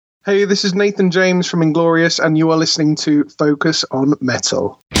Hey, this is Nathan James from Inglorious, and you are listening to Focus on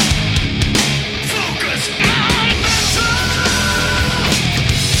Metal. Focus on Metal!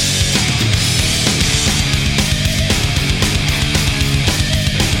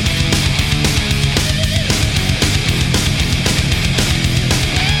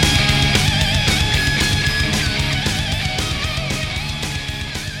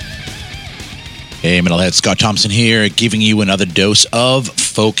 Hey, Metalhead, Scott Thompson here, giving you another dose of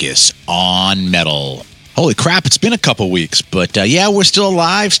Focus on Metal. Holy crap, it's been a couple weeks, but yeah, we're still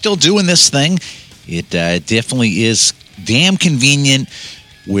alive, still doing this thing. It definitely is damn convenient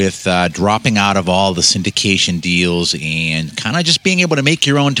with dropping out of all the syndication deals and kind of just being able to make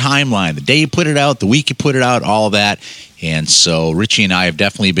your own timeline. The day you put it out, the week you put it out, all of that. And so Richie and I have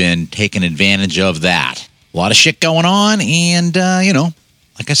definitely been taking advantage of that. A lot of shit going on, and,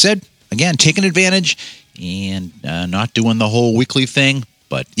 like I said, again, taking advantage and not doing the whole weekly thing.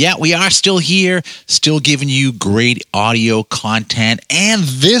 But yeah, we are still here, still giving you great audio content. And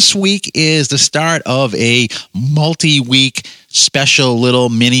this week is the start of a multi-week special little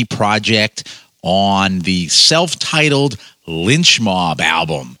mini project on the self-titled Lynch Mob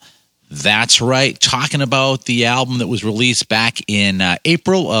album. That's right, talking about the album that was released back in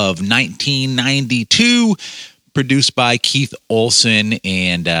April of 1992, produced by Keith Olsen,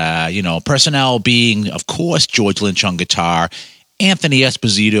 and, personnel being, of course, George Lynch on guitar, Anthony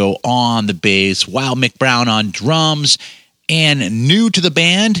Esposito on the bass, Wild Mick Brown on drums, and new to the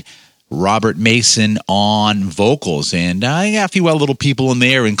band, Robert Mason on vocals. And I got a few other little people in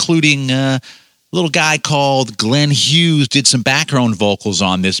there, including a little guy called Glenn Hughes did some background vocals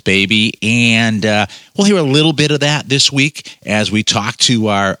on this baby. And we'll hear a little bit of that this week as we talk to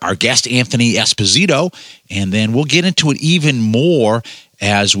our guest, Anthony Esposito. And then we'll get into it even more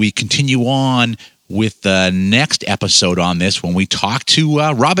as we continue on with the next episode on this when we talk to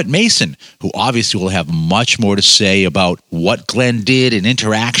Robert Mason, who obviously will have much more to say about what Glenn did and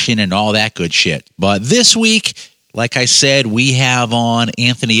interaction and all that good shit. But this week, like I said, we have on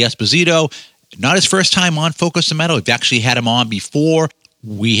Anthony Esposito. Not his first time on Focus on Metal. We've actually had him on before.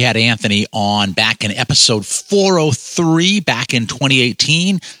 We had Anthony on back in episode 403 back in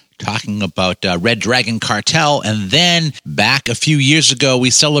 2018, talking about Red Dragon Cartel. And then back a few years ago, we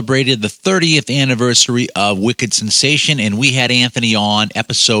celebrated the 30th anniversary of Wicked Sensation, and we had Anthony on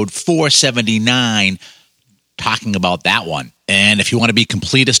episode 479 talking about that one. And if you want to be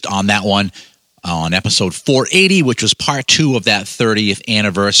completist on that one, on episode 480, which was part 2 of that 30th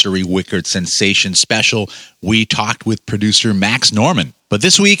anniversary Wicked Sensation special, we talked with producer Max Norman. But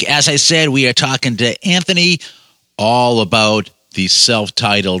this week, as I said, we are talking to Anthony all about the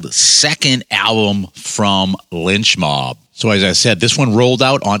self-titled second album from Lynch Mob. So as I said, this one rolled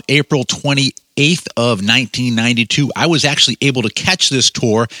out on April 28th of 1992. I was actually able to catch this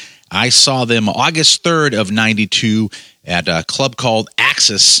tour. I saw them August 3rd of 92 at a club called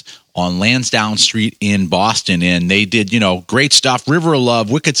Axis on Lansdowne Street in Boston. And they did, great stuff. River of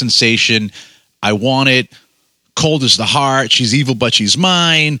Love, Wicked Sensation, I Want It, Cold as the Heart, She's Evil But She's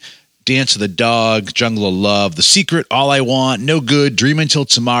Mine, Dance of the Dog, Jungle of Love, The Secret, All I Want, No Good, Dream Until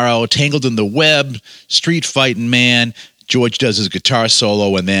Tomorrow, Tangled in the Web, Street Fighting Man. George does his guitar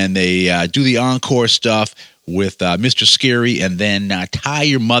solo, and then they do the encore stuff with Mr. Scary, and then Tie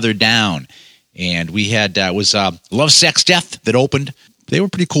Your Mother Down. And we had, it was Love, Sex, Death that opened. They were a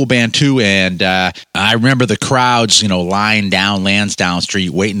pretty cool band, too, and I remember the crowds, lying down Lansdowne Street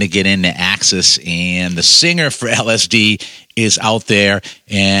waiting to get into Axis, and the singer for LSD is out there,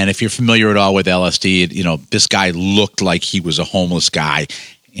 and if you're familiar at all with LSD, this guy looked like he was a homeless guy,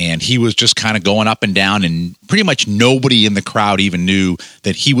 and he was just kind of going up and down, and pretty much nobody in the crowd even knew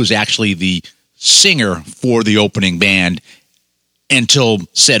that he was actually the singer for the opening band until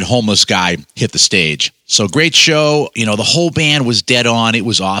said homeless guy hit the stage. So great show. The whole band was dead on. It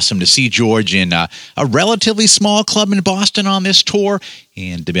was awesome to see George in a relatively small club in Boston on this tour.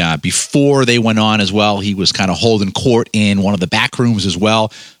 And before they went on as well, he was kind of holding court in one of the back rooms as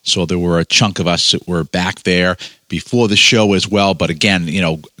well. So there were a chunk of us that were back there before the show as well. But again,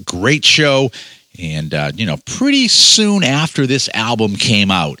 great show. And, pretty soon after this album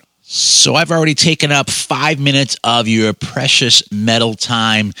came out. So I've already taken up 5 minutes of your precious metal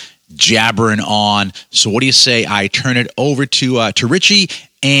time jabbering on. So what do you say I turn it over to Richie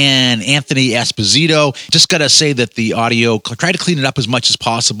and Anthony Esposito? Just got to say that the audio, try to clean it up as much as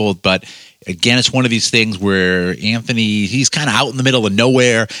possible, but again, it's one of these things where Anthony, he's kind of out in the middle of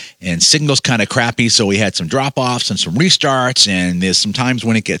nowhere and signal's kind of crappy, so we had some drop-offs and some restarts, and there's some times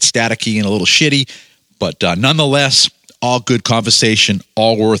when it gets staticky and a little shitty, but nonetheless, all good conversation,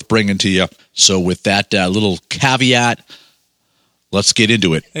 all worth bringing to you. So with that little caveat, Let's get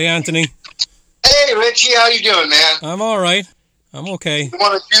into it. Hey, Anthony. Hey, Richie, how you doing, man? I'm all right. I'm okay. You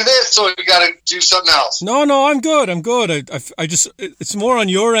want to do this, or you got to do something else? No, I'm good. I just, it's more on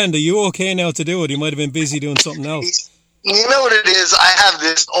your end. Are you okay now to do it? You might have been busy doing something else. You know what it is? I have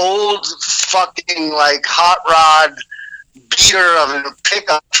this old fucking, like, hot rod beater of a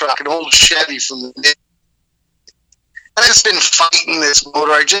pickup truck, an old Chevy from the mid. I've just been fighting this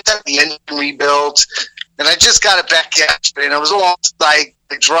motor. I just had the engine rebuilt, and I just got it back yesterday. And I was almost like,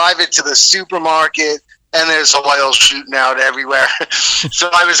 I drive it to the supermarket, and there's oil shooting out everywhere. So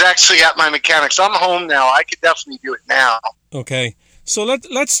I was actually at my mechanic. So I'm home now. I could definitely do it now. Okay. So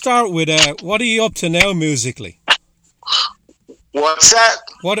let's start with what are you up to now musically? What's that?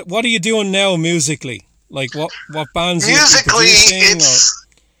 What are you doing now musically? Like what bands musically? Are you producing,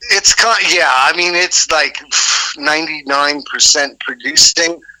 it's kind of, yeah. I mean, it's like 99%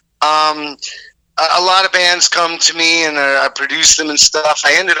 producing. A lot of bands come to me and I produce them and stuff.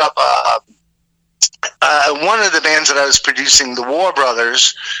 I ended up one of the bands that I was producing, the War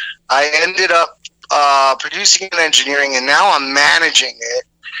Brothers. I ended up producing and engineering, and now I'm managing it.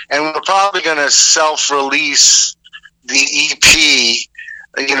 And we're probably going to self-release the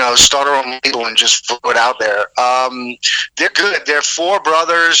EP, start our own label and just throw it out there. They're good. They're four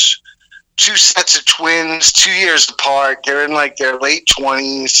brothers, two sets of twins, 2 years apart. They're in like their late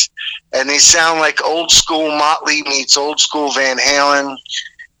 20s, and they sound like old school Motley meets old school Van Halen.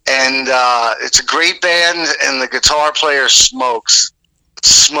 And it's a great band, and the guitar player smokes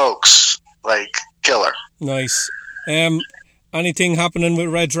like killer. Nice. Anything happening with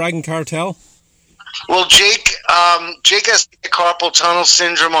Red Dragon Cartel? Well, Jake has carpal tunnel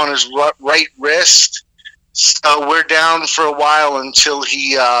syndrome on his right wrist, so we're down for a while until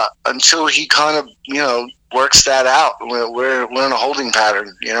he kind of works that out. We're in a holding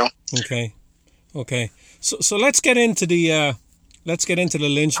pattern, Okay. So let's get into the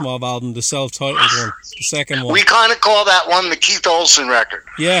Lynch Mob album, the self-titled one, the second one. We kind of call that one the Keith Olsen record.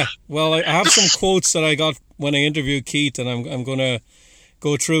 Yeah. Well, I have some quotes that I got when I interviewed Keith, and I'm gonna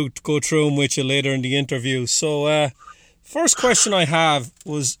go through them with you later in the interview. So, first question I have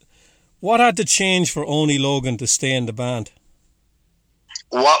was, what had to change for Oney Logan to stay in the band?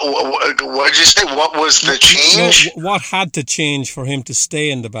 What did you say? What was the change? No, what had to change for him to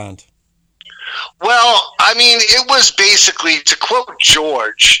stay in the band? Well, I mean, it was basically, to quote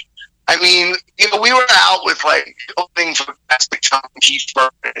George, I mean, we were out with like opening for like Tom Keith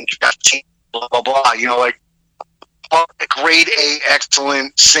Burton and blah blah blah, like a grade A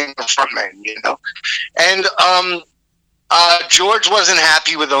excellent singer frontman, and George wasn't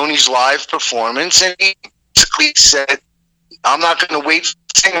happy with Oney's live performance, and he basically said, "I'm not going to wait for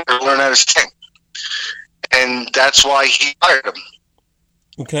the singer to learn how to sing," and that's why he hired him.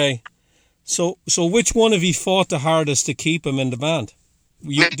 Okay. So which one of you fought the hardest to keep him in the band?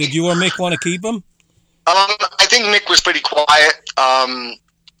 Did you or Mick want to keep him? I think Mick was pretty quiet. I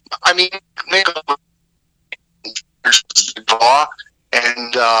mean, Mick was the draw,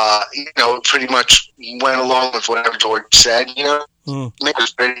 and pretty much went along with whatever George said. Mick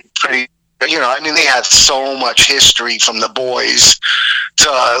was pretty. I mean, they had so much history from the Boys to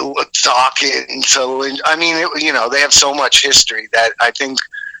Docket and to. I mean, they have so much history that I think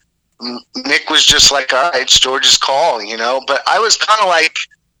Mick was just like, all right, it's George's call, But I was kind of like,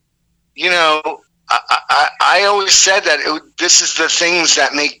 I always said that this is the things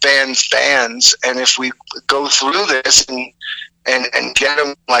that make bands bands, and if we go through this and get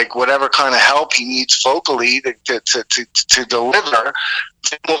him like whatever kind of help he needs vocally to deliver,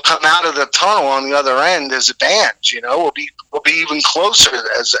 then we'll come out of the tunnel on the other end as a band. We'll be even closer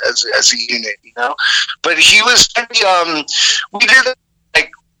as a unit. But he was we did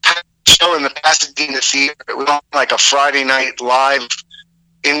like show in the Pasadena Theater. It was like a Friday night live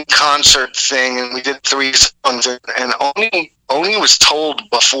in concert thing, and we did 3 songs. And Oney was told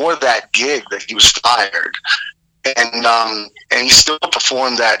before that gig that he was fired, and he still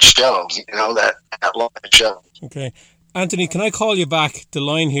performed that show. That live show. Okay, Anthony, can I call you back? The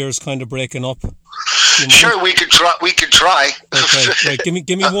line here is kind of breaking up. Sure, we could try. Okay, right,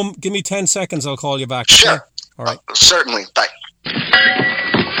 give me 10 seconds. I'll call you back. Okay? Sure. All right. Certainly. Bye.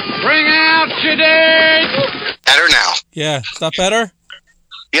 Bring out your date! Better now. Yeah, is that better?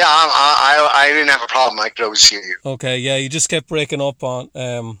 Yeah, I didn't have a problem. I could always hear you. Okay, yeah, you just kept breaking up on.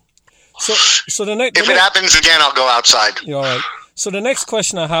 So the next. If it happens again, I'll go outside. Yeah, all right. So the next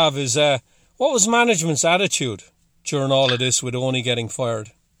question I have is, what was management's attitude during all of this with Oney getting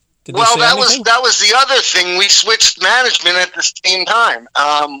fired? Did they say anything? that was the other thing. We switched management at the same time.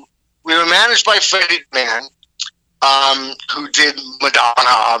 We were managed by Freddie McMahon, who did Madonna,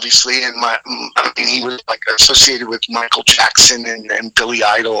 obviously, and he was like associated with Michael Jackson and Billy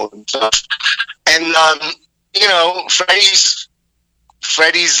Idol and stuff. And you know, Freddie's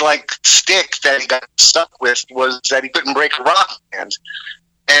like stick that he got stuck with was that he couldn't break a rock band.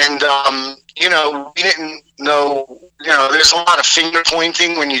 And you know, we didn't know. You know, there's a lot of finger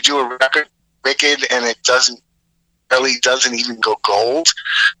pointing when you do a record, Wicked, and it doesn't even go gold.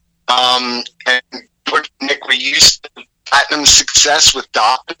 And George and Nick were used to platinum success with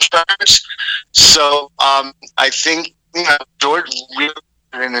Doctor records, so I think, you know, George really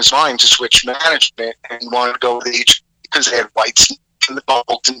had in his mind to switch management and wanted to go with HK because they had Whitesnake and the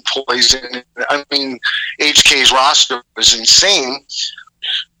Cult and Poison. I mean, HK's roster was insane.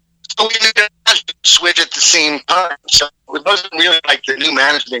 So we did a switch at the same time. So it wasn't really like the new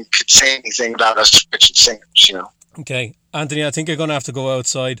management could say anything about us switching singers, you know. Okay, Anthony, I think you're going to have to go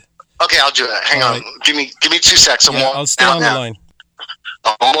outside. Okay, I'll do that. Hang on. Right. Give me 2 seconds. I'll stay on the line.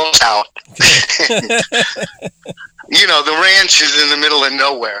 I'm almost out. Okay. You know, the ranch is in the middle of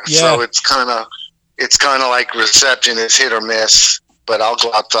nowhere, so it's kind of like reception is hit or miss. But I'll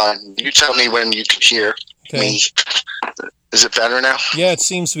go outside. You tell me when you can hear me. Is it better now? Yeah, it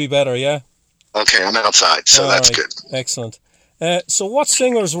seems to be better. Yeah. Okay, I'm outside, so that's good. Excellent. So, what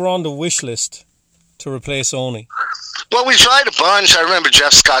singers were on the wish list to replace Oni? Well, we tried a bunch. I remember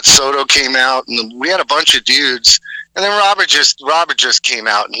Jeff Scott Soto came out, and we had a bunch of dudes. And then Robert just came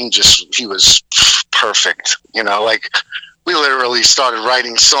out, and he was perfect. You know, like, we literally started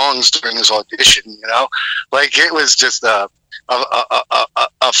writing songs during his audition. You know, like, it was just a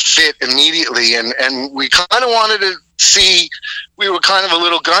fit immediately, and we kind of wanted to see. We were kind of a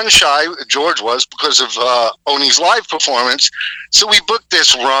little gun shy. George was, because of Oni's live performance. So we booked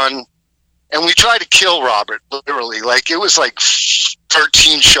this run. And we tried to kill Robert, literally. Like, it was like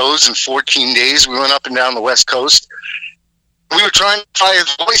 13 shows in 14 days. We went up and down the West Coast. We were trying to try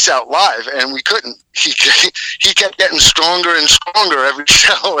his voice out live, and we couldn't. He kept getting stronger and stronger every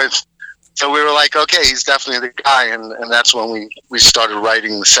show. And so we were like, okay, he's definitely the guy. And that's when we started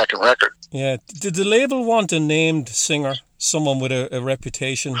writing the second record. Yeah. Did the label want a named singer? Someone with a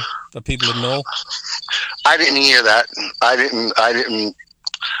reputation that people would know? I didn't hear that. I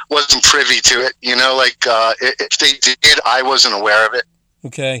wasn't privy to it, you know, like, if they did, I wasn't aware of it.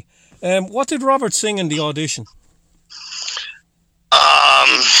 Okay. What did Robert sing in the audition?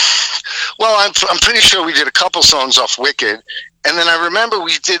 Well, I'm pretty sure we did a couple songs off Wicked, and then I remember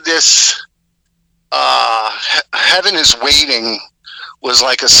we did this, Heaven is Waiting was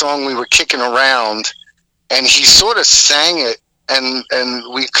like a song we were kicking around, and he sort of sang it, and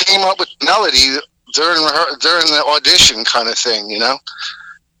we came up with melody during the audition kind of thing, you know?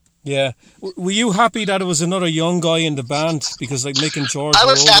 Yeah. Were you happy that it was another young guy in the band? Because, like, Mick and George... I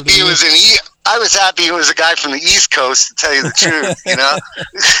was happy it was a guy from the East Coast, to tell you the truth, you know?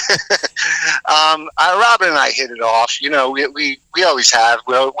 Robin and I hit it off. You know, we always have.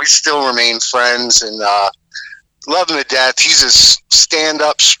 We still remain friends, and love him to death. He's a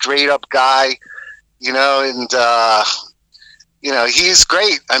stand-up, straight-up guy, you know, and... you know, he's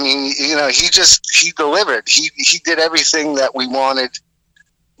great. I mean, you know, he delivered. He did everything that we wanted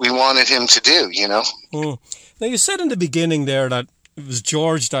him to do, you know. Now, you said in the beginning there that it was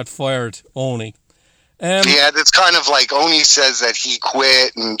George that fired Oni. Yeah, that's kind of like Oni says that he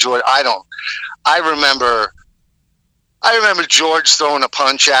quit, and George. I remember George throwing a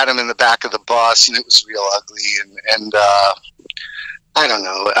punch at him in the back of the bus, and it was real ugly. And I don't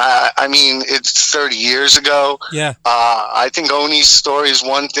know. I mean, it's 30 years ago. Yeah. I think Oni's story is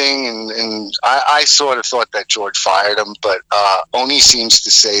one thing, and I sort of thought that George fired him, but Oni seems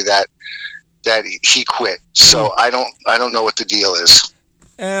to say that he quit. So I don't know what the deal is.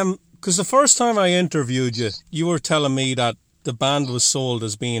 Because the first time I interviewed you, you were telling me that the band was sold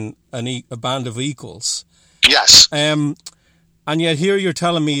as being a band of equals. Yes. And yet here you're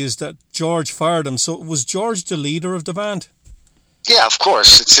telling me is that George fired him. So was George the leader of the band? Yeah, of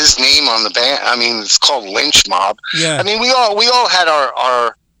course. It's his name on the band. I mean, it's called Lynch Mob. Yeah. I mean, we all had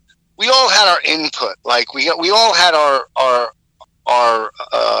our input. Like we all had our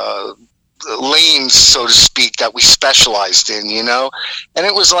lanes, so to speak, that we specialized in, you know. And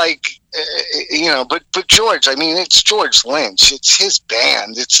it was like, you know, but George. I mean, it's George Lynch. It's his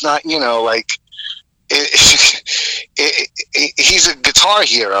band. It's not, you know, like. He's a guitar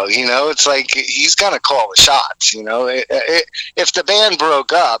hero, you know. It's like he's gonna call the shots, you know. If the band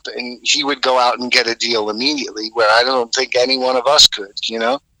broke up, and he would go out and get a deal immediately, where I don't think any one of us could, you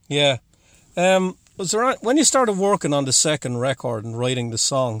know. Yeah. Was there, when you started working on the second record and writing the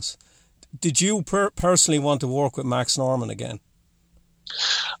songs, did you personally want to work with Max Norman again?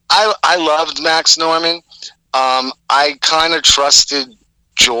 I loved Max Norman. I kind of trusted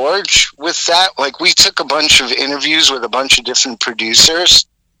George with that. Like, we took a bunch of interviews with a bunch of different producers,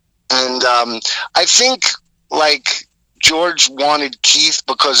 and I think, like, George wanted Keith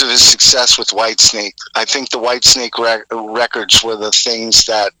because of his success with Whitesnake. I think the Whitesnake records were the things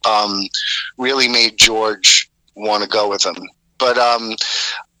that really made George want to go with him. But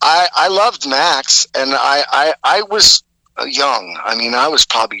I loved Max, and I was young. I mean, I was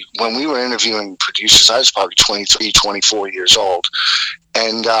probably, when we were interviewing producers, I was probably 23, 24 years old.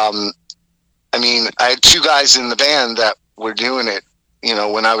 And I mean, I had two guys in the band that were doing it. You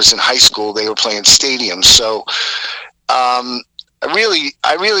know, when I was in high school, they were playing stadiums. So I really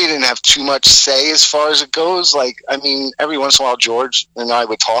didn't have too much say as far as it goes. Like, I mean, every once in a while, George and I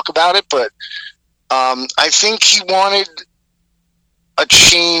would talk about it, but I think he wanted a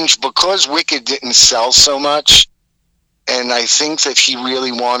change because Wicked didn't sell so much. And I think that he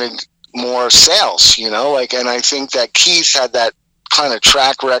really wanted more sales, you know, like, and I think that Keith had that kind of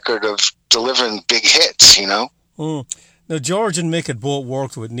track record of delivering big hits, you know. Now, George and Mick had both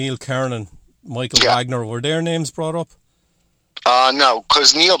worked with Neil Kernan, Michael Wagner. Were their names brought up? No,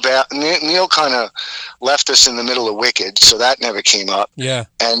 because Neil kind of left us in the middle of Wicked, so that never came up. Yeah.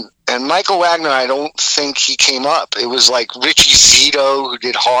 And Michael Wagner, I don't think he came up. It was like Richie Zito, who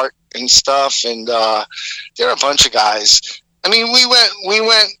did Heart and stuff, and there are a bunch of guys. I mean, we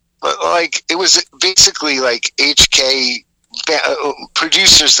went like, it was basically like HK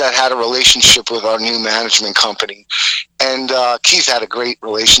producers that had a relationship with our new management company, and Keith had a great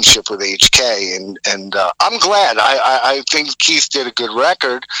relationship with HK, and I'm glad. I think Keith did a good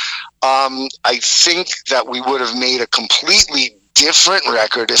record. I think that we would have made a completely different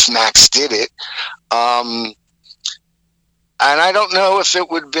record if Max did it. And I don't know if it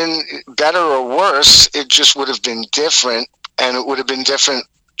would have been better or worse. It just would have been different, and it would have been different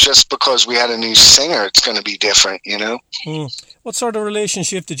just because we had a new singer. It's going to be different, you know? What sort of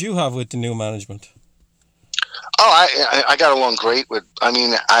relationship did you have with the new management? Oh, I got along great with, I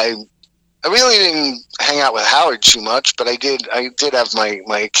mean, I really didn't hang out with Howard too much, but I did have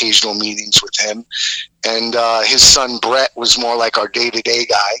my occasional meetings with him. And his son Brett was more like our day-to-day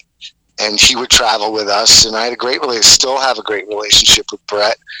guy, and he would travel with us, and I had still have a great relationship with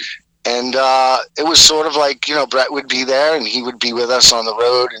Brett. And it was sort of like, you know, Brett would be there, and he would be with us on the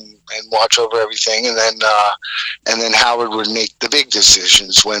road and watch over everything, and then Howard would make the big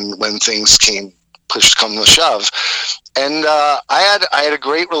decisions when things push come to shove. And I had a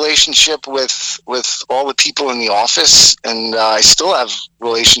great relationship with all the people in the office, and I still have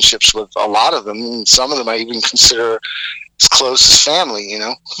relationships with a lot of them, and some of them I even consider as close as family, you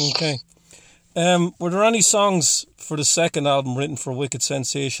know. Okay. Were there any songs for the second album written for Wicked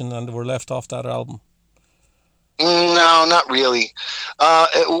Sensation and were left off that album? No, not really.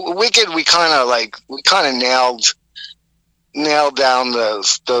 Wicked, we kind of nailed down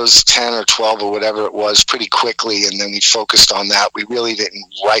those 10 or 12 or whatever it was pretty quickly, and then we focused on that. We really didn't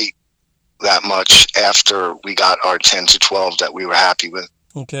write that much after we got our 10 to 12 that we were happy with.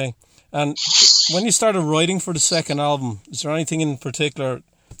 Okay. And when you started writing for the second album, is there anything in particular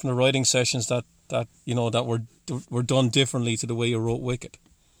from the writing sessions that you know that were done differently to the way you wrote Wicked?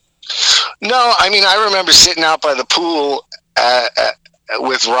 No, I mean, I remember sitting out by the pool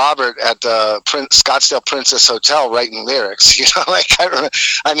with Robert at the Scottsdale Princess Hotel writing lyrics. You know, like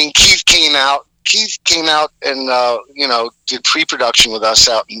I mean, Keith came out and you know, did pre-production with us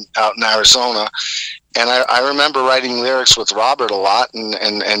out in Arizona, and I remember writing lyrics with Robert a lot, and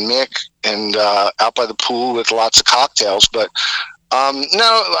Mick, and out by the pool with lots of cocktails. But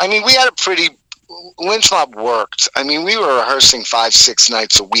no, I mean, we had a pretty Lynch Mob worked. I mean, we were rehearsing 5-6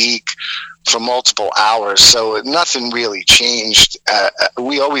 nights a week for multiple hours, so nothing really changed.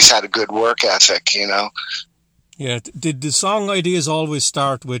 We always had a good work ethic, you know. Yeah. Did the song ideas always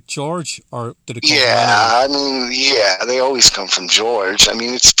start with George, or did it come I mean, yeah, they always come from George. I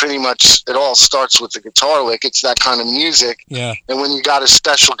mean, it's pretty much, it all starts with the guitar lick. It's that kind of music. Yeah. And when you got a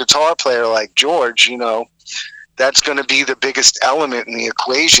special guitar player like George, you know, that's going to be the biggest element in the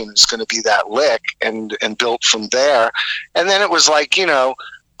equation. Is going to be that lick, and built from there. And then it was like, you know,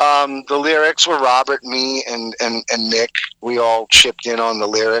 the lyrics were Robert, me, and Mick. We all chipped in on the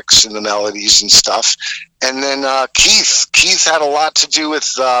lyrics and the melodies and stuff. And then Keith had a lot to do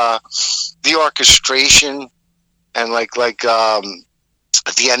with the orchestration, and like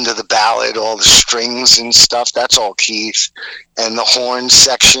at the end of the ballad, all the strings and stuff, that's all Keith. And the horn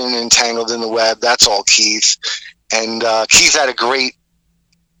section, Entangled in the Web, that's all Keith. And Keith had a great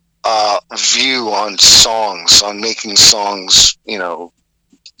view on songs, on making songs, you know,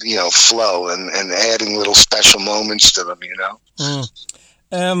 flow and adding little special moments to them, you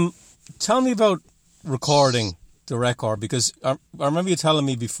know. Tell me about recording the record? Because I remember you telling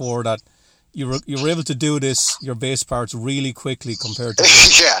me before that you were able to do your bass parts really quickly compared to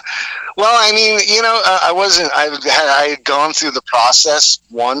yeah. Well, I mean, I had gone through the process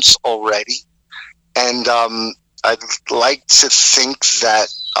once already, and I'd like to think that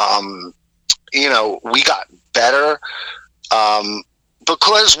we got better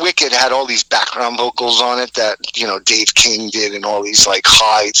because Wicked had all these background vocals on it that Dave King did, and all these like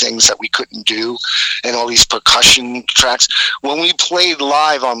high things that we couldn't do, and all these percussion tracks. When we played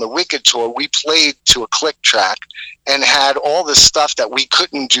live on the Wicked tour, we played to a click track and had all the stuff that we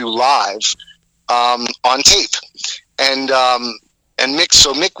couldn't do live on tape, and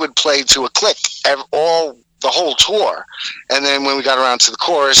Mick would play to a click the whole tour, and then when we got around to the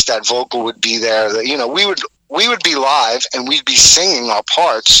chorus, that vocal would be there. We would be live and we'd be singing our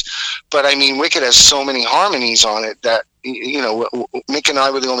parts, but I mean, Wicked has so many harmonies on it that Mick and I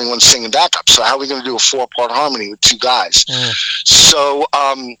were the only ones singing backup. So how are we going to do a 4-part harmony with 2 guys? So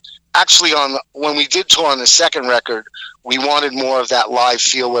actually, when we did tour on the second record, we wanted more of that live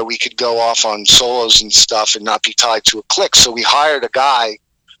feel where we could go off on solos and stuff and not be tied to a click. So we hired a guy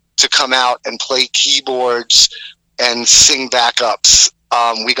to come out and play keyboards and sing backups.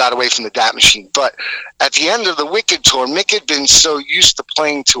 We got away from the DAT machine. But at the end of the Wicked tour, Mick had been so used to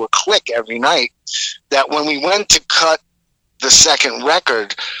playing to a click every night that when we went to cut the second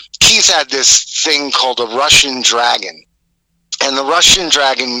record, Keith had this thing called a Russian Dragon. And the Russian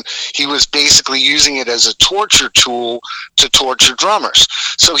Dragon, he was basically using it as a torture tool to torture drummers.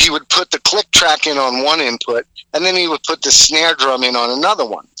 So he would put the click track in on one input, and then he would put the snare drum in on another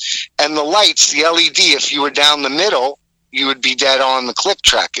one. And the lights, the LED, if you were down the middle, you would be dead on the click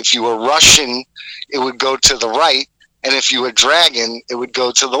track. If you were Russian, it would go to the right, and if you were Dragon, it would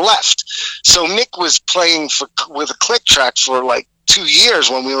go to the left. So Mick was playing with a click track for like 2 years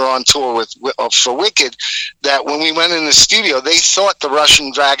when we were on tour for Wicked, that when we went in the studio, they thought the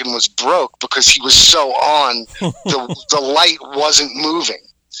Russian Dragon was broke because he was so on, the light wasn't moving.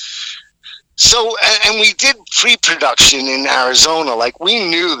 So, and we did pre-production in Arizona. Like, we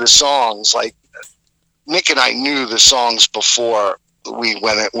knew the songs. Like, Mick and I knew the songs before we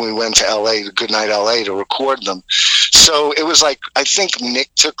went to LA, to Goodnight LA, to record them. So it was like, I think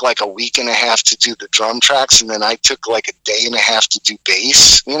Mick took like a week and a half to do the drum tracks, and then I took like a day and a half to do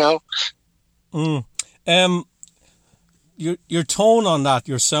bass, Your tone on that,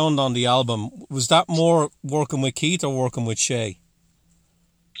 your sound on the album, was that more working with Keith or working with Shay?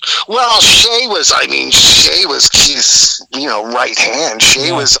 Well, Shay was Keith's, right hand.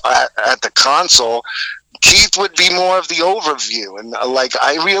 Shay was at the console. Keith would be more of the overview. And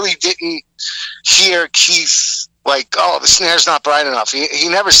I really didn't hear Keith like, oh, the snare's not bright enough. He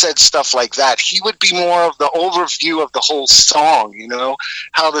never said stuff like that. He would be more of the overview of the whole song,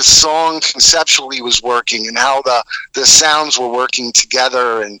 how the song conceptually was working and how the sounds were working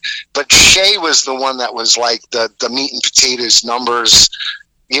together. But Shay was the one that was like the meat and potatoes numbers,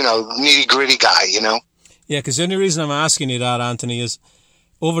 nitty gritty guy, Yeah, because the only reason I'm asking you that, Anthony, is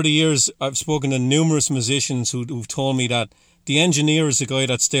over the years I've spoken to numerous musicians who've told me that the engineer is the guy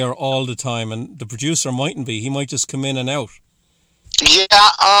that's there all the time, and the producer mightn't be. He might just come in and out. Yeah,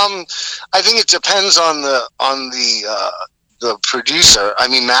 I think it depends on the producer. I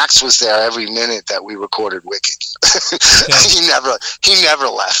mean, Max was there every minute that we recorded Wicked. Yeah. He never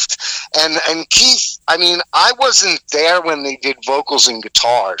left. And Keith, I mean, I wasn't there when they did vocals and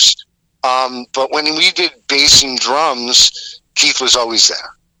guitars, but when we did bass and drums, Keith was always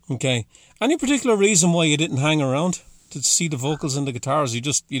there. Okay. Any particular reason why you didn't hang around to see the vocals and the guitars? You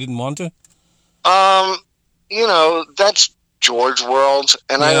didn't want to? That's George World,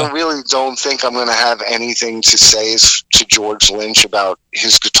 and I really don't think I'm going to have anything to say to George Lynch about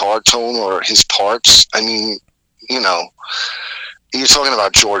his guitar tone or his parts. I mean, you're talking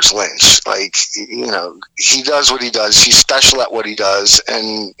about George Lynch. Like, he does what he does. He's special at what he does,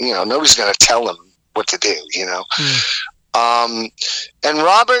 and, nobody's going to tell him what to do, And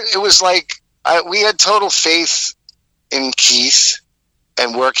Robert, it was like, we had total faith in Keith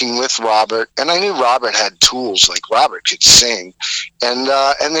and working with Robert, and I knew Robert had tools. Like, Robert could sing, and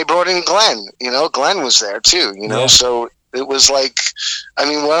they brought in Glenn. Glenn was there too. So it was like, I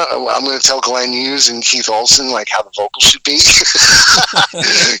mean, I'm going to tell Glenn Hughes and Keith Olsen like how the vocals should be.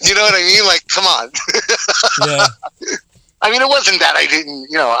 You know what I mean? Like, come on. Yeah. I mean, it wasn't that I didn't.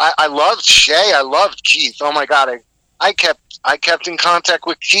 I loved Shay. I loved Keith. Oh my God, I kept in contact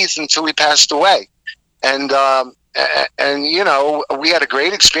with Keith until he passed away, and we had a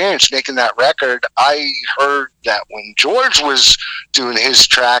great experience making that record. I heard that when George was doing his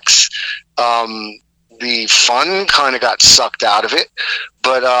tracks, the fun kind of got sucked out of it,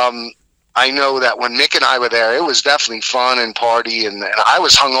 but I know that when Mick and I were there, it was definitely fun and party, and I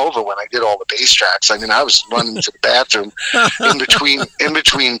was hungover when I did all the bass tracks. I mean, I was running to the bathroom in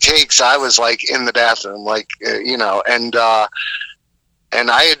between takes. I was like in the bathroom, like and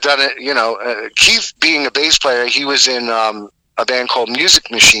I had done it. Keith, being a bass player, he was in a band called Music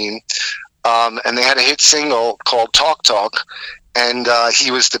Machine, and they had a hit single called Talk Talk, and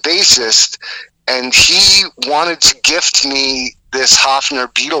he was the bassist, and he wanted to gift me this Hofner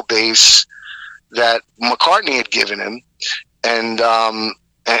Beatle bass that McCartney had given him, and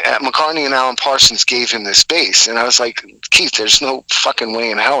McCartney and Alan Parsons gave him this bass, and I was like, Keith, there's no fucking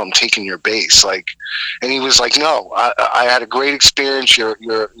way in hell I'm taking your bass, like. And he was like, no, I had a great experience.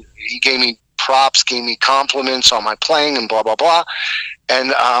 He gave me props, gave me compliments on my playing, and blah blah blah.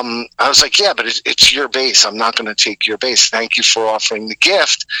 And I was like, yeah, but it's your bass. I'm not going to take your bass. Thank you for offering the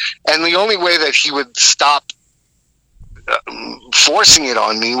gift. And the only way that he would stop forcing it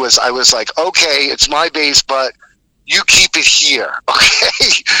on me was, I was like, okay, it's my bass, but you keep it here,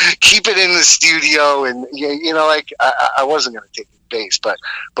 okay? Keep it in the studio, and like I wasn't going to take the bass, but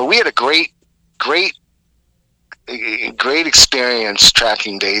we had a great experience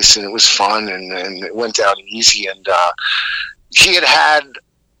tracking bass, and it was fun, and it went down easy. And he had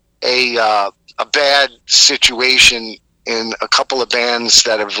a bad situation in a couple of bands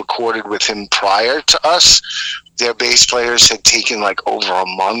that have recorded with him prior to us. Their bass players had taken like over a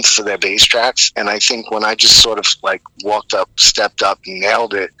month for their bass tracks, and I think when I just sort of like stepped up and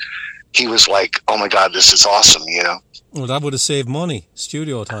nailed it, he was like, oh my God, this is awesome, Well, that would have saved money,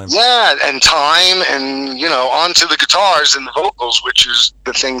 studio time. Yeah, and time, and onto the guitars and the vocals, which is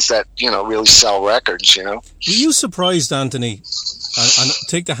the things that really sell records. Were you surprised, Anthony? And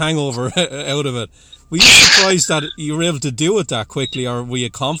take the hangover out of it. Were you surprised that you were able to do it that quickly, or were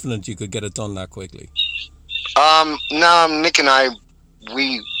you confident you could get it done that quickly? No, Nick and I,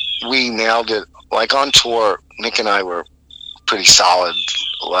 we nailed it. Like on tour, Nick and I were pretty solid.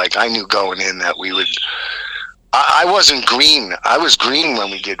 Like I knew going in that we would. I wasn't green. I was green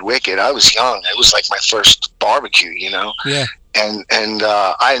when we did Wicked. I was young. It was like my first barbecue, Yeah. And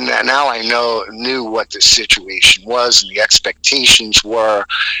I knew what the situation was and the expectations were,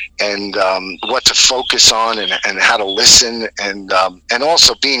 and what to focus on, and how to listen, and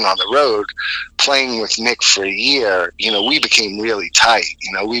also being on the road, playing with Nick for a year. We became really tight.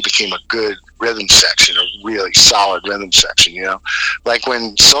 We became a good rhythm section, a really solid rhythm section. Like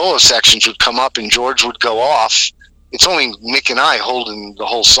when solo sections would come up and George would go off, it's only Nick and I holding the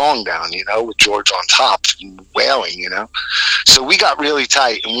whole song down, with George on top and wailing, So we got really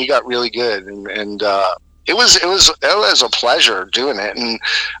tight and we got really good, and it was a pleasure doing it. And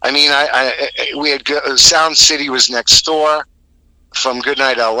I mean, we had Sound City was next door from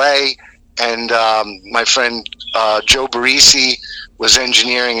Goodnight LA, and my friend Joe Barisi was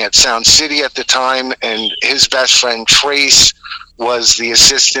engineering at Sound City at the time, and his best friend Trace was the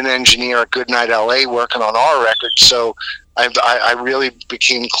assistant engineer at Goodnight LA working on our record. So I really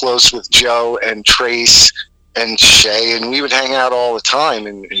became close with Joe and Trace and Shay, and we would hang out all the time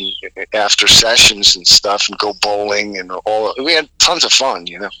and after sessions and stuff, and go bowling, and we had tons of fun,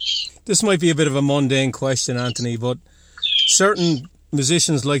 This might be a bit of a mundane question, Anthony, but certain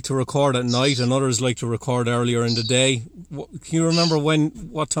musicians like to record at night and others like to record earlier in the day. Can you remember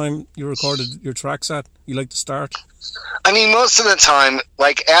what time you recorded your tracks at? You like to start? I mean, most of the time,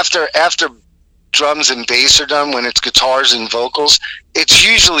 like after drums and bass are done, when it's guitars and vocals, it's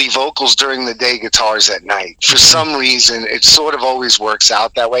usually vocals during the day, guitars at night. For some reason, it sort of always works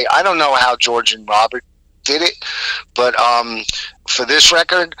out that way. I don't know how George and Robert did it, but for this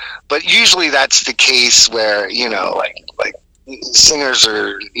record, but usually that's the case where, like singers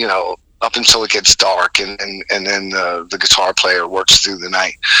are, up until it gets dark, and then the guitar player works through the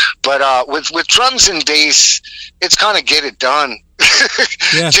night. But with drums and bass, it's kind of get it done.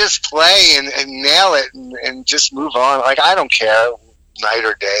 Yeah. Just play and nail it, and just move on. Like, I don't care, night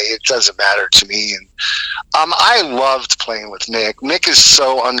or day, it doesn't matter to me. And I loved playing with Mick. Mick is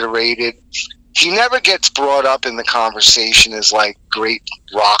so underrated. He never gets brought up in the conversation as like great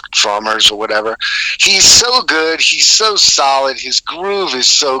rock drummers or whatever. He's so good. He's so solid. His groove is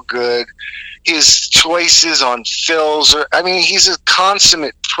so good. His choices on fills he's a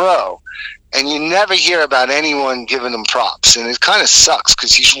consummate pro, and you never hear about anyone giving him props. And it kind of sucks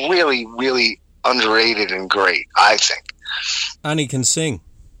because he's really, really underrated and great, I think. And he can sing.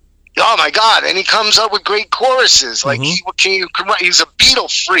 Oh my God. And he comes up with great choruses. Like he's a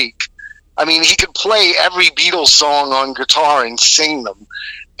Beatle freak. I mean, he could play every Beatles song on guitar and sing them.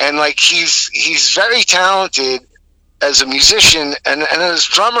 And like, he's very talented, as a musician, and as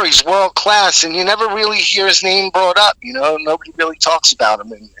a drummer, he's world class, and you never really hear his name brought up. You know, nobody really talks about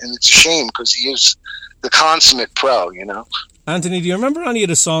him, and it's a shame because he is the consummate pro. You know. Anthony, do you remember any of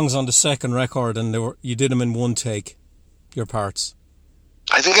the songs on the second record, and you did them in one take, your parts?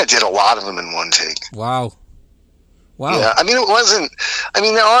 I think I did a lot of them in one take. Wow. Yeah, I mean, it wasn't. I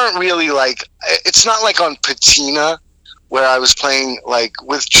mean, there aren't really like. It's not like on Patina, where I was playing, like,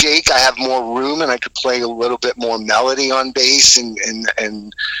 with Jake, I have more room and I could play a little bit more melody on bass. And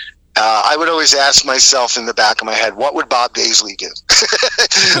I would always ask myself in the back of my head, what would Bob Daisley do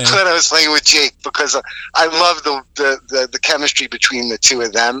when I was playing with Jake? Because I love the chemistry between the two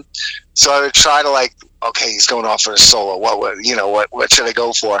of them. So I would try to, like, okay, he's going off for a solo. What should I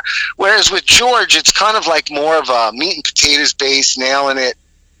go for? Whereas with George, it's kind of like more of a meat and potatoes bass, nailing it,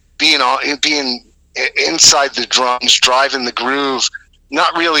 being inside the drums, driving the groove,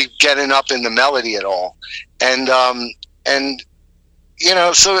 not really getting up in the melody at all. And you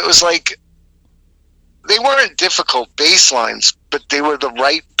know, so it was like, they weren't difficult bass lines, but they were the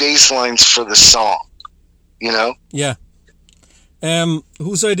right bass lines for the song, you know? Yeah.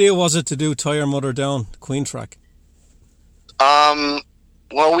 Whose idea was it to do Tie Your Mother Down, Queen track?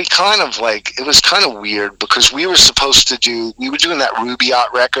 Well, we kind of like, it was kind of weird because we were doing that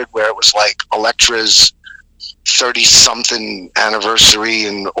Rubaiyat record where it was like Elektra's 30-something anniversary,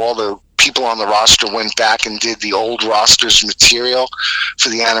 and all the people on the roster went back and did the old roster's material for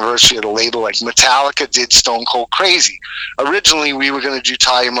the anniversary of the label. Like Metallica did Stone Cold Crazy. Originally, we were going to do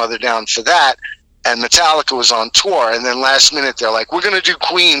Tie Your Mother Down for that, and Metallica was on tour, and then last minute they're like, we're going to do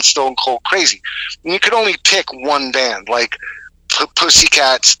Queen Stone Cold Crazy. And you could only pick one band, like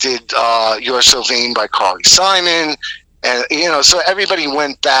Pussycats did You're So Vain by Carly Simon, and you know, so everybody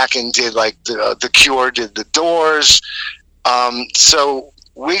went back and did like the Cure did the Doors. So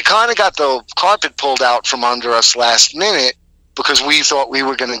we kind of got the carpet pulled out from under us last minute because we thought we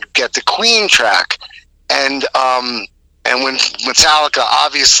were going to get the Queen track, and when Metallica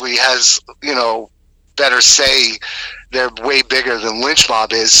obviously has, you know, better say, they're way bigger than Lynch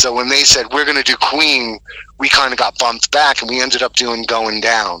Mob is. So when they said we're going to do Queen, we kind of got bumped back, and we ended up doing Going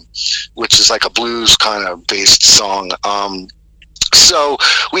Down, which is like a blues kind of based song. So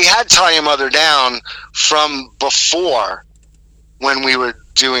we had Tie Your Mother Down from before when we were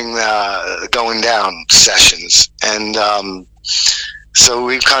doing the Going Down sessions. And so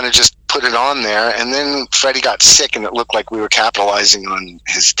we kind of just put it on there, and then Freddie got sick, and it looked like we were capitalizing on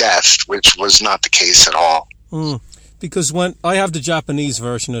his death, which was not the case at all. Because when I have the Japanese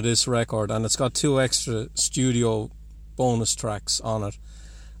version of this record, and it's got 2 extra studio bonus tracks on it,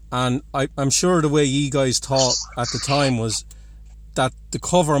 and I'm sure the way you guys thought at the time was that the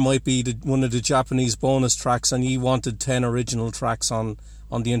cover might be one of the Japanese bonus tracks, and you wanted 10 original tracks on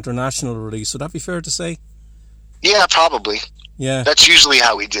the international release. Would that be fair to say? Yeah, probably. Yeah, that's usually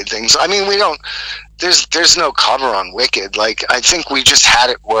how we did things. I mean, we don't. There's no cover on Wicked. Like, I think we just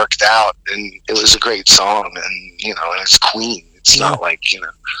had it worked out, and it was a great song, and you know, and it's Queen. It's not like, you know.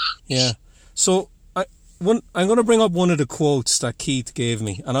 Yeah. So I'm going to bring up one of the quotes that Keith gave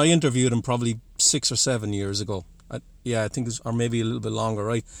me, and I interviewed him probably 6 or 7 years ago. I think it was, or maybe a little bit longer,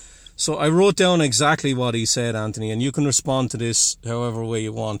 right? So I wrote down exactly what he said, Anthony, and you can respond to this however way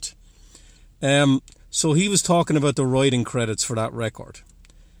you want. So he was talking about the writing credits for that record.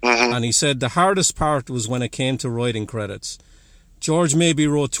 Mm-hmm. And he said the hardest part was when it came to writing credits. George maybe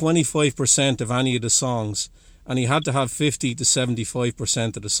wrote 25% of any of the songs, and he had to have 50 to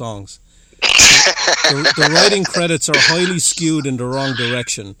 75% of the songs. The writing credits are highly skewed in the wrong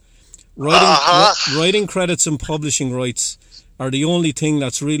direction. Writing credits and publishing rights are the only thing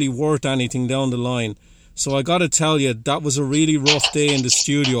that's really worth anything down the line. So I got to tell you, that was a really rough day in the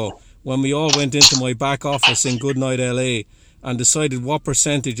studio when we all went into my back office in Goodnight LA and decided what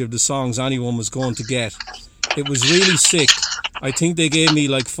percentage of the songs anyone was going to get. It was really sick. I think they gave me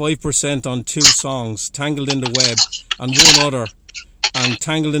like 5% on 2 songs, Tangled in the Web, and one other. And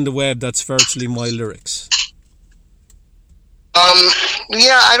Tangled in the Web, that's virtually my lyrics.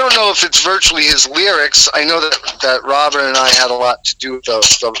 Yeah, I don't know if it's virtually his lyrics. I know that Robert and I had a lot to do with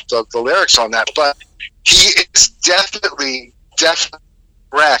the lyrics on that, but he is definitely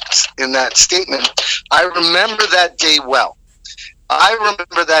correct in that statement. I remember that day well. I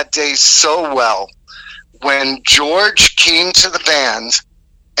remember that day so well when George came to the band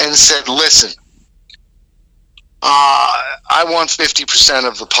and said, listen, I want 50%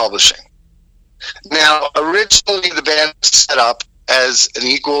 of the publishing. Now, originally the band was set up as an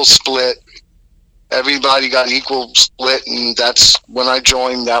equal split. Everybody got equal split, and that's when I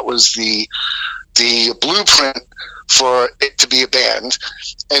joined. That was the blueprint for it to be a band.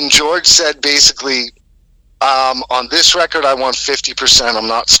 And George said basically, On this record, I want 50%. I'm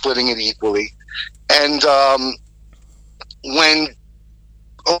not splitting it equally. And when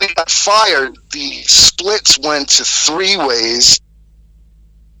Odie got fired, the splits went to 3 ways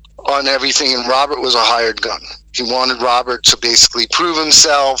on everything, and Robert was a hired gun. He wanted Robert to basically prove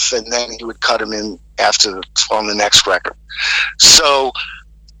himself, and then he would cut him in on the next record. So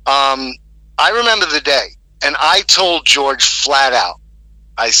I remember the day, and I told George flat out,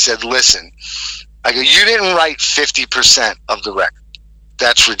 I said, listen, I go, you didn't write 50% of the record.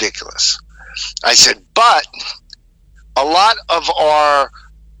 That's ridiculous. I said, but a lot of our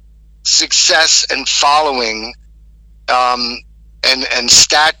success and following and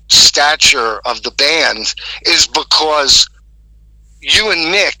stature of the band is because you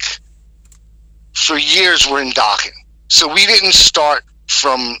and Mick for years were in Dokken. So we didn't start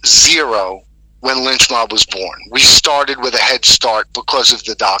from zero when Lynch Mob was born. We started with a head start because of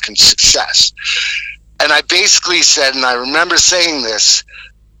the Dokken success. And I basically said, and I remember saying this,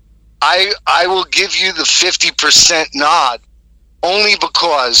 I will give you the 50% nod only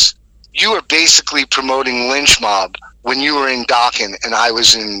because you were basically promoting Lynch Mob when you were in Dokken and I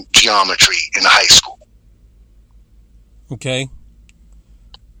was in geometry in high school. Okay.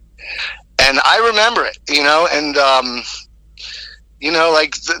 And I remember it, and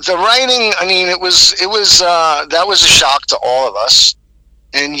like the writing, I mean, it was that was a shock to all of us.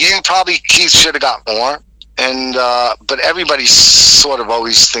 And Keith should have got more. And but everybody sort of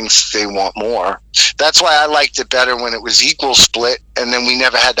always thinks they want more. That's why I liked it better when it was equal split, and then we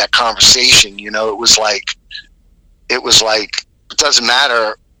never had that conversation. It was like it doesn't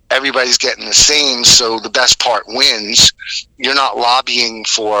matter. Everybody's getting the same, so the best part wins. You're not lobbying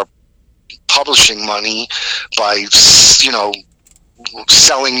for publishing money by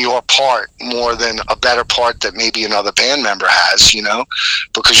selling your part more than a better part that maybe another band member has,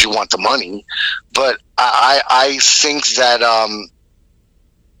 because you want the money. But I think that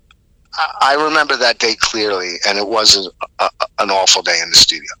I remember that day clearly, and it was an awful day in the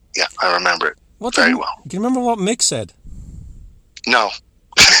studio. Yeah, I remember it very well. Do you remember what Mick said? No.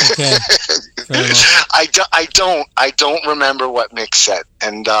 Okay. Fair enough. I don't remember what Mick said,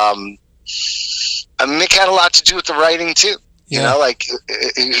 and Mick had a lot to do with the writing too. Yeah.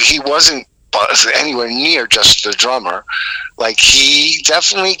 He wasn't anywhere near just the drummer. Like, he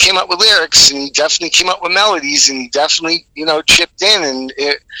definitely came up with lyrics, and he definitely came up with melodies, and he definitely, chipped in, and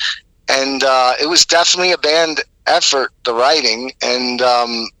it was definitely a band effort, the writing. And,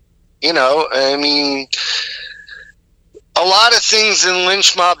 I mean, a lot of things in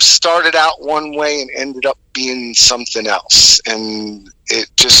Lynch Mob started out one way and ended up being something else. And it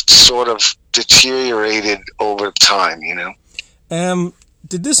just sort of deteriorated over time,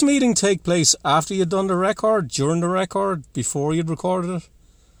 Did this meeting take place after you'd done the record, during the record, before you'd recorded it?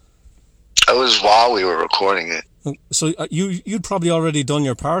 It was while we were recording it. So you'd probably already done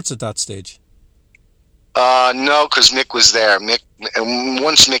your parts at that stage? No, because Mick was there. And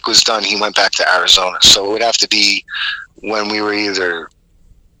once Mick was done, he went back to Arizona. So it would have to be when we were either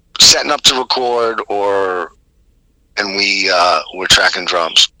setting up to record and we were tracking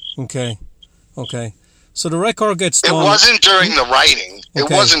drums. Okay. So the record gets done. It wasn't during the writing.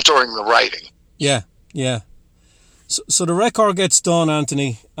 Okay. It wasn't during the writing. Yeah. So the record gets done,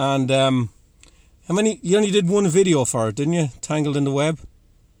 Anthony, and how many? You only did one video for it, didn't you? Tangled in the Web.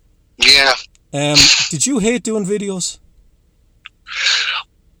 Yeah. Did you hate doing videos?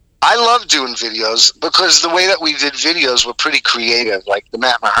 I love doing videos because the way that we did videos were pretty creative. Like the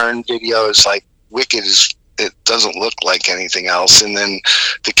Matt Mahern video is like wicked. It doesn't look like anything else. And then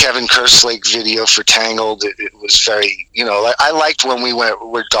the Kevin Kerslake video for Tangled, it was very, I liked when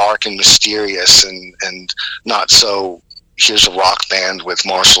we're dark and mysterious and not so, here's a rock band with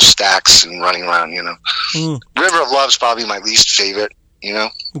Marshall Stacks and running around, River of Love's probably my least favorite,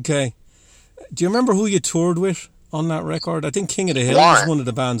 Okay. Do you remember who you toured with on that record? I think King of the Hill was one of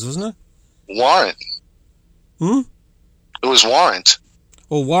the bands, wasn't it? Warrant. It was Warrant.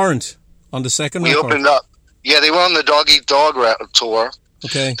 Oh, Warrant on the second record. We opened up. Yeah, they were on the Dog Eat Dog tour.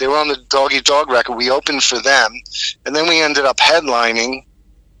 Okay. They were on the Dog Eat Dog record. We opened for them, and then we ended up headlining,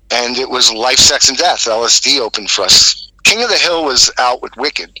 and it was Life, Sex, and Death. LSD opened for us. King of the Hill was out with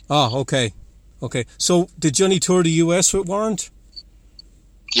Wicked. Oh, okay. So did Johnny tour the US with Warrant?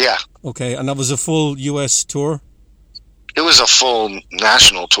 Yeah. Okay, and that was a full US tour? It was a full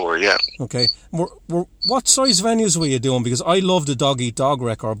national tour, yeah. Okay. What size venues were you doing? Because I loved the Dog Eat Dog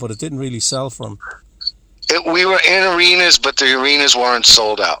record, but it didn't really sell for them. We were in arenas, but the arenas weren't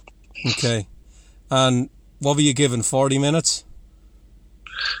sold out. Okay. And what were you given, 40 minutes?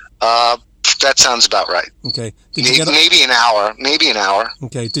 That sounds about right. Okay. Maybe an hour.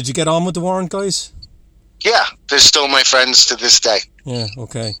 Okay. Did you get on with the Warrant guys? Yeah, they're still my friends to this day. Yeah,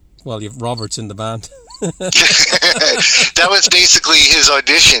 okay. Well, you've Robert's in the band. That was basically his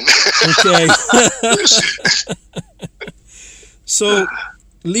audition. Okay. So,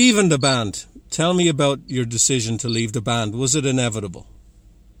 leaving the band. Tell me about your decision to leave the band. Was it inevitable?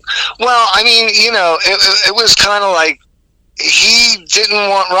 Well, I mean, it was kind of like he didn't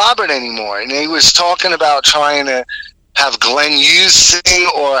want Robert anymore, and he was talking about trying to have Glenn Hughes sing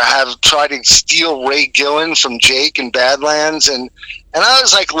or have tried to steal Ray Gillen from Jake and Badlands, and I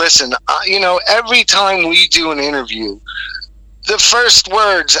was like, listen, every time we do an interview, the first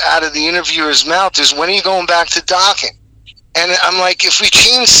words out of the interviewer's mouth is, when are you going back to Dokken? And I'm like, if we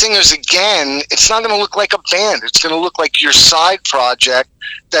change singers again, it's not going to look like a band. It's going to look like your side project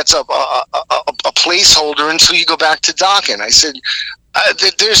that's a placeholder until you go back to Dokken. I said,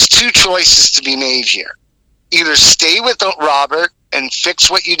 there's two choices to be made here. Either stay with Robert and fix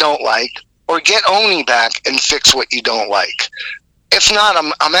what you don't like, or get Oni back and fix what you don't like. If not,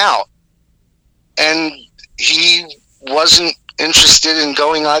 I'm out. And he wasn't interested in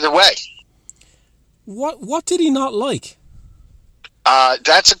going either way. What did he not like?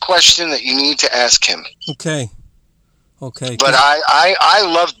 That's a question that you need to ask him. Okay. But I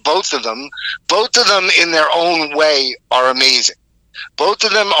loved both of them. Both of them in their own way are amazing. Both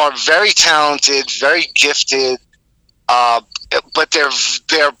of them are very talented, very gifted, but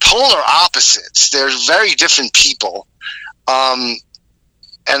they're polar opposites. They're very different people. And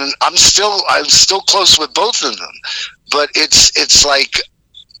I'm still close with both of them. But it's like,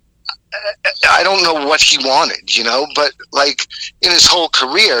 I don't know what he wanted, but like in his whole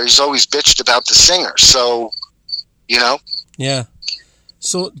career, he's always bitched about the singer. So, Yeah.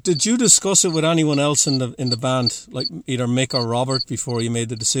 So did you discuss it with anyone else in the band, like either Mick or Robert, before you made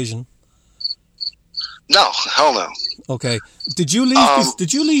the decision? No, hell no. Okay. Did you leave?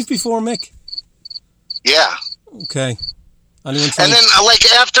 Did you leave before Mick? Yeah. Okay. And then, like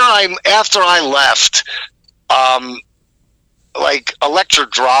after I left, like Elektra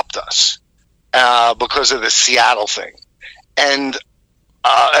dropped us because of the Seattle thing, and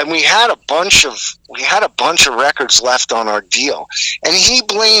we had a bunch of records left on our deal, and he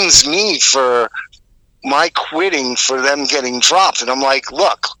blames me for my quitting for them getting dropped, and I'm like,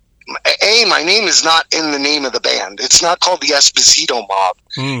 look, A, my name is not in the name of the band. It's not called the Esposito Mob.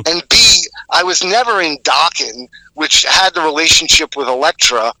 And B, I was never in Dokken, which had the relationship with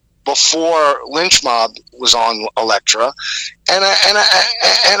Elektra before Lynch Mob was on Elektra, and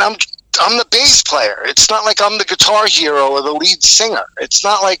I'm the bass player. It's not like I'm the guitar hero or the lead singer. It's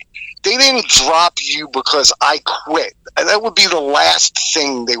not like they didn't drop you because I quit. That would be the last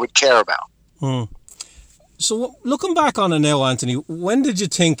thing they would care about. So looking back on it now, Anthony, when did you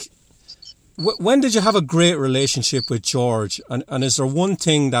have a great relationship with George? And is there one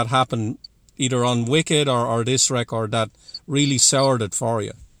thing that happened either on Wicked or this record that really soured it for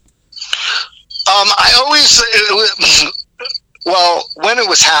you? Well, when it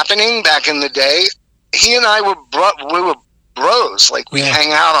was happening back in the day, he and I were bros. Like, we'd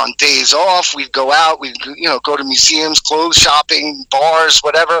hang out on days off. We'd go out. We'd, go to museums, clothes shopping, bars,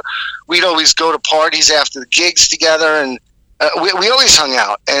 whatever. We'd always go to parties after the gigs together, and we always hung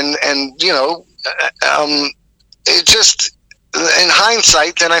out. And it just, in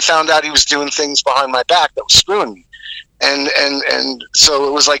hindsight, then I found out he was doing things behind my back that was screwing me. And so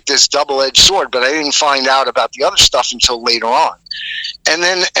it was like this double-edged sword, but I didn't find out about the other stuff until later on. And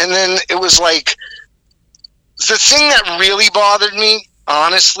then it was like, the thing that really bothered me,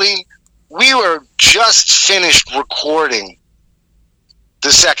 honestly, we were just finished recording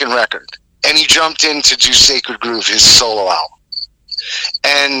the second record, and he jumped in to do Sacred Groove, his solo album.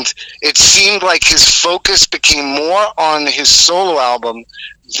 And it seemed like his focus became more on his solo album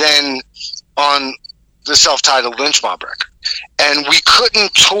than on the self-titled Lynch Mob record. And we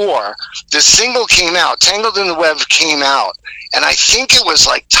couldn't tour. The single came out, Tangled in the Web came out, and I think it was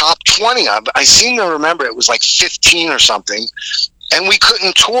like top 20. I seem to remember it was like 15 or something. And we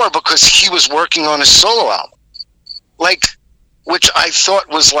couldn't tour because he was working on his solo album. Like, which I thought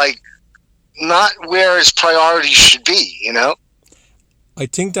was like not where his priorities should be, I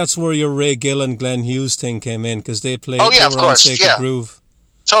think that's where your Ray Gillen, Glenn Hughes thing came in, because they played of course, Sacred Groove.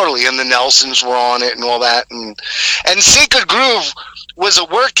 Totally, and the Nelsons were on it and all that, and Sacred Groove was a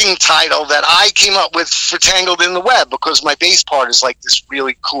working title that I came up with for Tangled in the Web, because my bass part is like this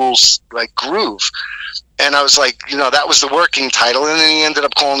really cool like groove, and I was like, that was the working title, and then he ended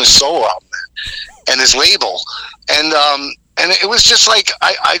up calling his solo album and his label, and it was just like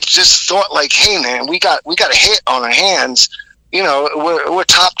I just thought like, hey man, we got a hit on our hands. We're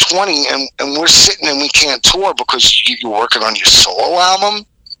top 20 and we're sitting and we can't tour because you're working on your solo album.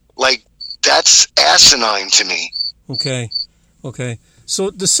 Like, that's asinine to me. Okay. So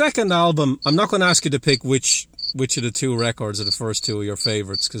the second album, I'm not going to ask you to pick which of the two records or the first two are your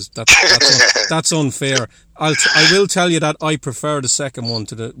favourites, because that's unfair. I will tell you that I prefer the second one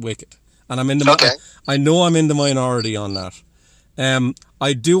to the Wicked, and I know I'm in the minority on that.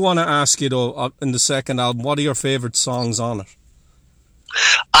 I do want to ask you though, in the second album, what are your favourite songs on it?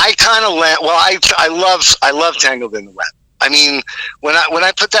 I kind of I love Tangled in the Web. I mean, when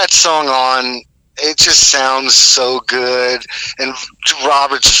I put that song on, it just sounds so good, and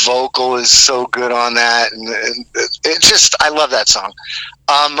Robert's vocal is so good on that, and it just, I love that song.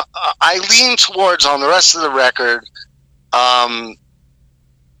 I lean towards, on the rest of the record, I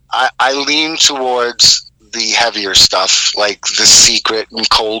lean towards the heavier stuff, like The Secret and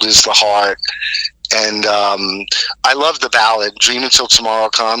Cold is the Heart. And I love the ballad, Dream Until Tomorrow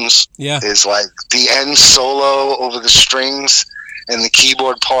Comes. Yeah. Is like the end solo over the strings, and the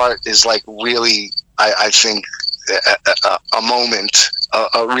keyboard part is like really, I think, a moment,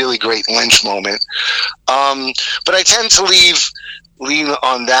 a really great Lynch moment. But I tend to lean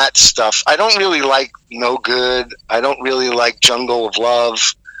on that stuff. I don't really like No Good. I don't really like Jungle of Love.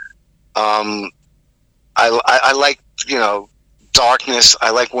 I like, Darkness. I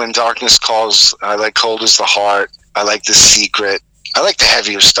like When Darkness Calls. I like Cold as the Heart. I like The Secret. I like the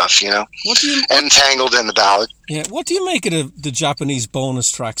heavier stuff, and Tangled in the ballad. Yeah, what do you make of the Japanese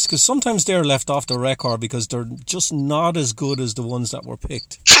bonus tracks? Because sometimes they're left off the record because they're just not as good as the ones that were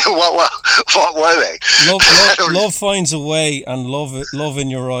picked. What were they? Love Finds a Way and Love in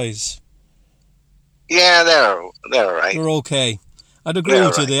Your Eyes. Yeah, they're all right. They're okay. I'd agree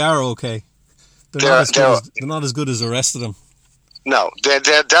with you. They are okay. They're not as good as the rest of them. No, they're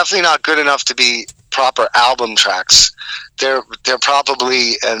definitely not good enough to be proper album tracks. They're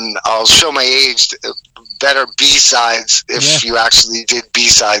probably, and I'll show my age, better B-sides if you actually did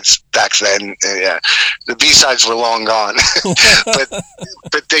B-sides back then. Yeah, the B-sides were long gone,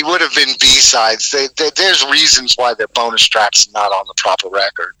 but they would have been B-sides. There's reasons why they're bonus tracks and not on the proper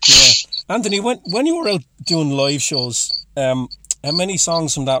record. Yeah, Anthony, when you were out doing live shows, how many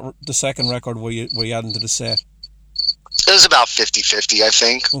songs from the second record were you adding to the set? It was about 50-50, I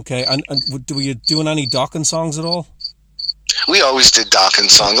think. Okay, and were you doing any Dokken songs at all? We always did Dokken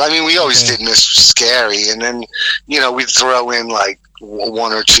songs. I mean, we always did Miss Scary, and then, we'd throw in like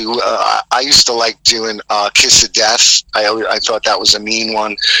one or two. I used to like doing Kiss of Death. I thought that was a mean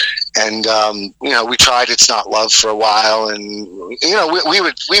one. And, we tried It's Not Love for a while, and,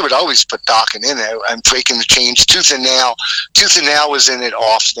 we would always put Dokken in there. I'm Breaking the Chains. Tooth and Nail. Tooth and Nail was in it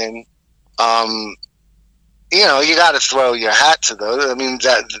often. You got to throw your hat to those. I mean,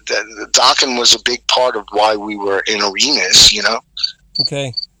 that Dokken was a big part of why we were in arenas,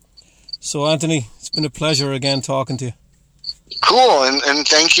 Okay. So, Anthony, it's been a pleasure again talking to you. Cool, and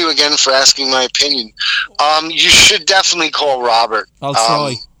thank you again for asking my opinion. You should definitely call Robert. I'll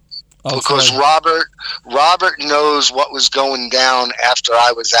try. Because Robert knows what was going down after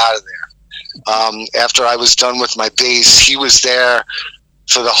I was out of there. After I was done with my bass, he was there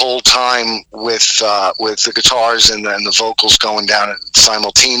for the whole time with the guitars and the vocals going down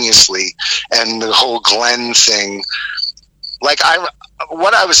simultaneously, and the whole Glenn thing.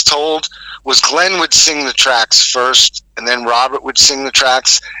 What I was told was Glenn would sing the tracks first, and then Robert would sing the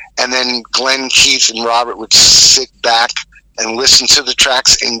tracks, and then Glenn, Keith, and Robert would sit back and listen to the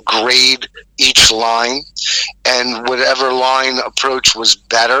tracks and grade each line, and whatever line approach was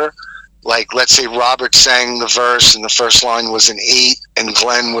better. Like, let's say Robert sang the verse and the first line was an 8 and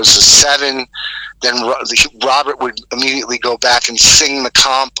Glenn was a 7, then Robert would immediately go back and sing the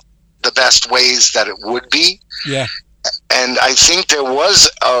comp the best ways that it would be. Yeah. And I think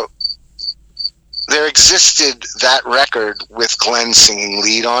there existed that record with Glenn singing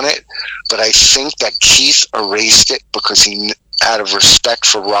lead on it, but I think that Keith erased it because he, out of respect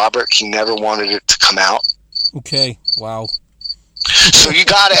for Robert, he never wanted it to come out. Okay. Wow. So you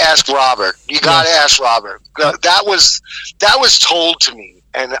got to ask Robert. Ask Robert. That was told to me,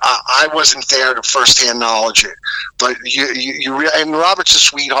 and I wasn't there to firsthand knowledge it. But and Robert's a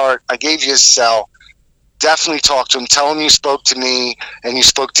sweetheart. I gave you his cell. Definitely talk to him. Tell him you spoke to me and you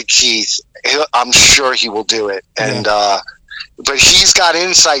spoke to Keith. I'm sure he will do it. And but he's got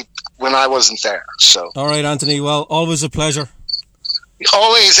insight when I wasn't there. So all right, Anthony. Well, always a pleasure.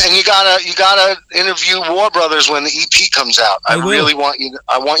 Always, and you gotta interview War Brothers when the EP comes out. I really want you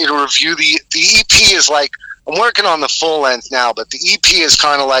to review the EP. Is like, I'm working on the full length now, but the EP is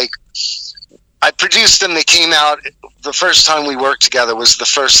kind of like, I produced them. They came out the first time we worked together was the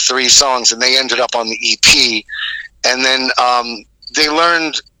first 3 songs, and they ended up on the EP. And then they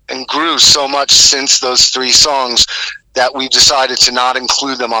learned and grew so much since those 3 songs that we decided to not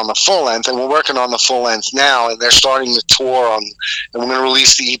include them on the full length, and we're working on the full length now, and they're starting the tour and we're going to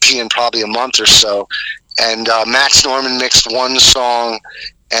release the EP in probably a month or so. And Max Norman mixed one song,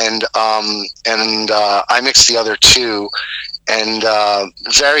 and I mixed the other two. And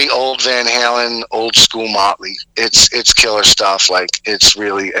very old Van Halen, old school Motley. It's killer stuff. Like, it's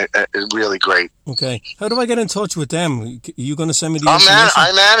really really great. Okay, how do I get in touch with them? Are you going to send me the information?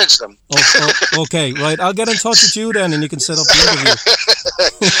 I manage them. Okay, right. I'll get in touch with you then, and you can set up the interview.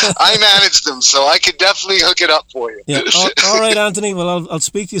 I manage them, so I could definitely hook it up for you. Yeah. All right, Anthony. Well, I'll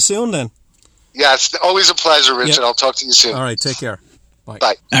speak to you soon then. Yeah, it's always a pleasure, Richard. Yeah. I'll talk to you soon. All right, take care. Bye.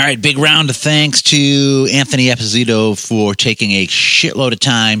 Bye. All right, big round of thanks to Anthony Esposito for taking a shitload of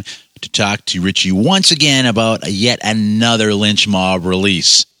time to talk to Richie once again about yet another Lynch Mob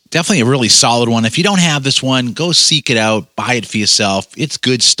release. Definitely a really solid one. If you don't have this one, go seek it out, buy it for yourself. It's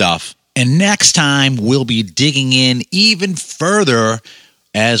good stuff. And next time, we'll be digging in even further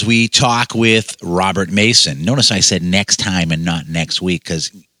as we talk with Robert Mason. Notice I said next time and not next week, because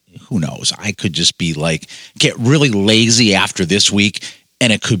who knows? I could just be like, get really lazy after this week,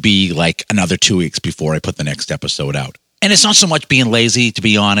 and it could be like another 2 weeks before I put the next episode out. And it's not so much being lazy, to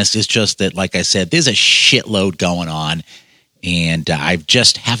be honest. It's just that, like I said, there's a shitload going on, and I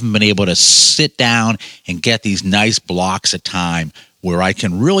just haven't been able to sit down and get these nice blocks of time where I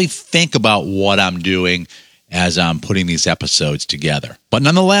can really think about what I'm doing as I'm putting these episodes together. But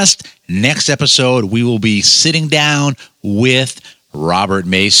nonetheless, next episode, we will be sitting down with Robert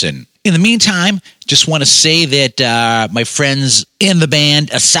Mason. In the meantime, just want to say that my friends in the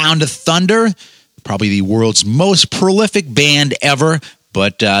band A Sound of Thunder, probably the world's most prolific band ever,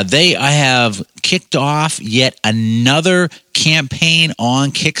 but they have kicked off yet another campaign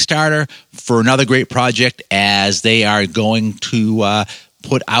on Kickstarter for another great project, as they are going to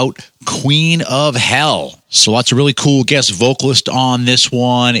put out Queen of Hell. So lots of really cool guest vocalists on this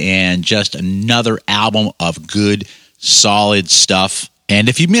one, and just another album of good, solid stuff. And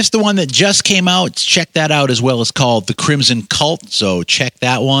if you missed the one that just came out, check that out as well. It's called The Crimson Cult, so check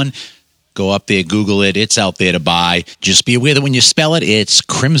that one. Go up there, Google it. It's out there to buy. Just be aware that when you spell it, it's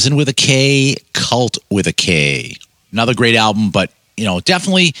Crimson with a K, Cult with a K. Another great album, but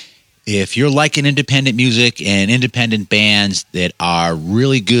definitely if you're liking independent music and independent bands that are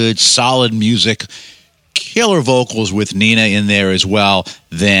really good, solid music, killer vocals with Nina in there as well,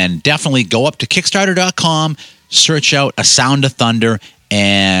 then definitely go up to Kickstarter.com, search out A Sound of Thunder,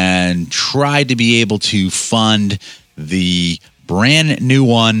 and try to be able to fund the brand new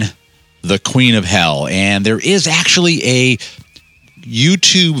one, The Queen of Hell. And there is actually a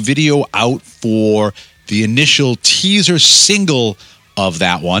YouTube video out for the initial teaser single of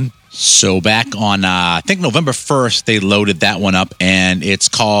that one. So back on, I think November 1st, they loaded that one up, and it's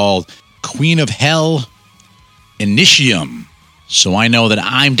called Queen of Hell Initium. So I know that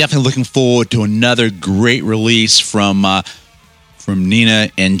I'm definitely looking forward to another great release from Nina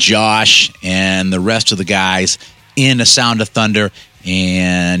and Josh and the rest of the guys in A Sound of Thunder.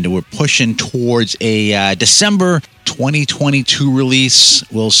 And we're pushing towards a December 2022 release.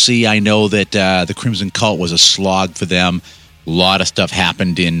 We'll see. I know that the Crimson Cult was a slog for them. A lot of stuff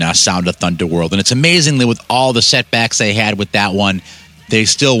happened in Sound of Thunder world. And it's amazing that with all the setbacks they had with that one, they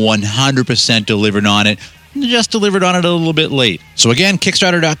still 100% delivered on it. Just delivered on it a little bit late. So again,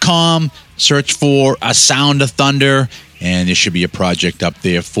 Kickstarter.com, search for A Sound of Thunder, and there should be a project up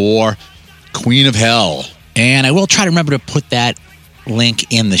there for Queen of Hell. And I will try to remember to put that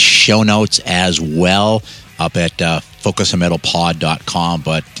link in the show notes as well up at focusonmetalpod.com.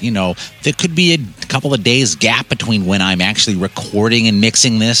 But, there could be a couple of days gap between when I'm actually recording and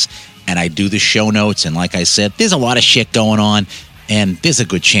mixing this and I do the show notes. And like I said, there's a lot of shit going on, and there's a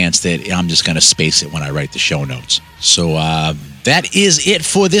good chance that I'm just going to space it when I write the show notes. So that is it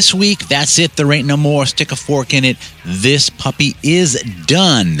for this week. That's it. There ain't no more. Stick a fork in it. This puppy is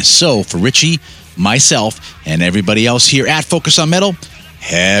done. So for Richie, myself, and everybody else here at Focus on Metal,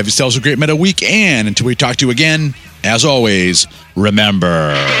 have yourselves a great metal week. And until we talk to you again, as always,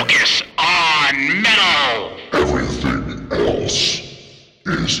 remember... Focus on Metal! Everything else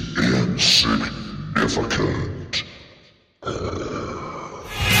is insignificant.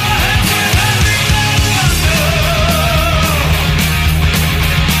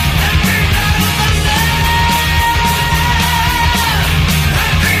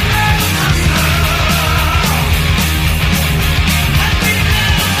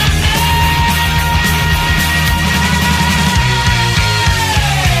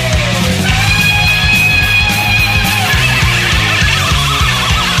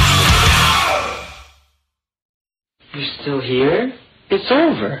 You're still here? It's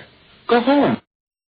over. Go home.